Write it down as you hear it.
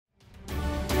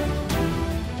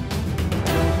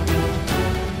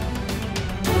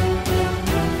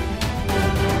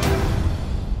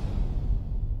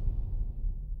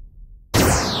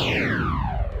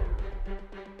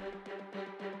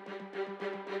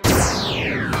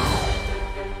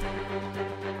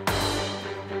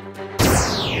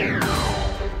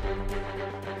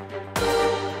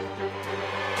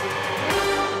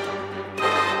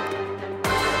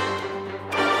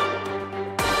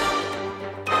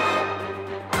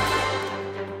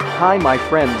Hi my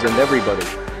friends and everybody.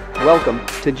 Welcome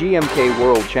to GMK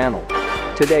World channel.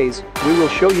 Today's, we will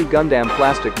show you Gundam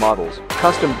plastic models,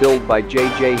 custom build by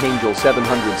JJ Angel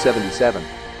 777.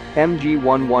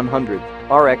 MG1100,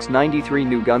 RX-93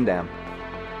 Nu Gundam.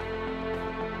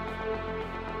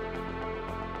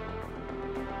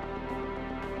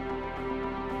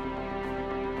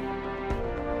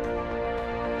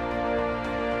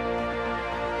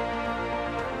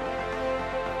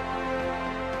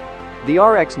 The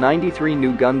RX-93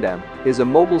 Nu Gundam is a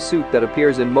mobile suit that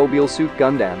appears in Mobile Suit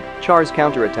Gundam, Char's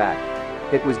Counterattack.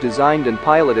 It was designed and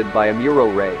piloted by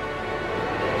Amuro Ray.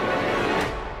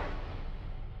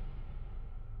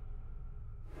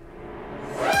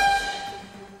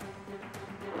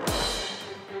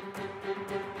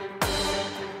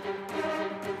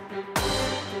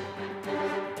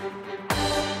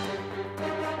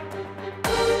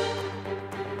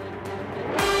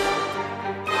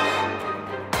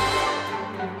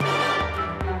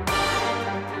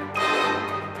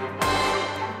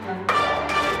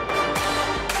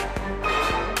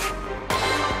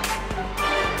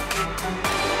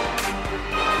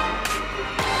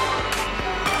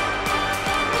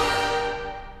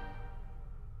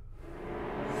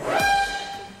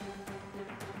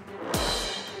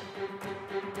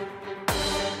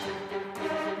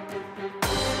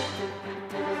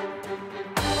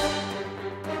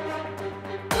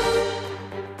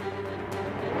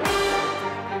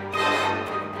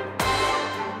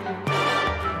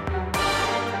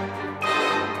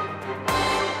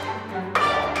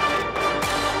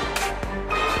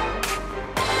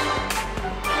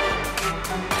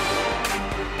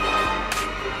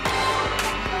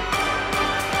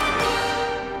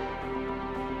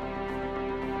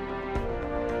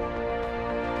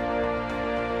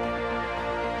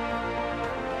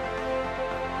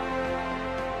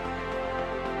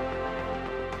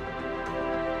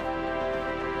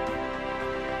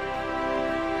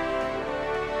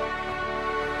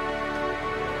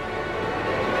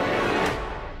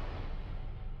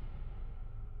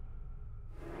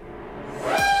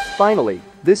 Finally,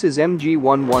 this is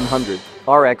MG1100,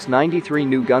 RX-93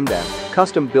 Nu Gundam,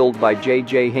 custom build by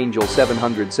JJ Angel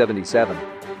 777.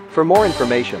 For more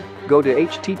information, go to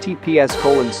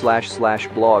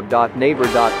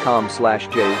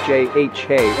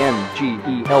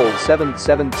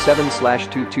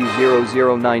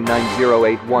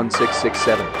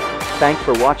Thanks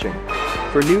for watching.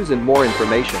 For news and more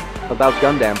information about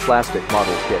Gundam plastic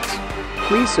model kits,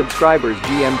 please subscribe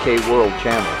GMK World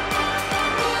channel.